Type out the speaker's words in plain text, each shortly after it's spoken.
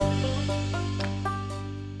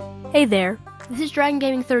Hey there, this is Dragon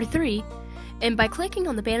Gaming 33, and by clicking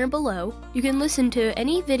on the banner below, you can listen to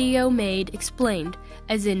any video made explained,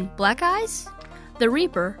 as in Black Eyes, The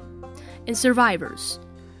Reaper, and Survivors.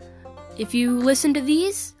 If you listen to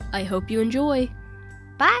these, I hope you enjoy.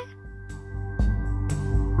 Bye!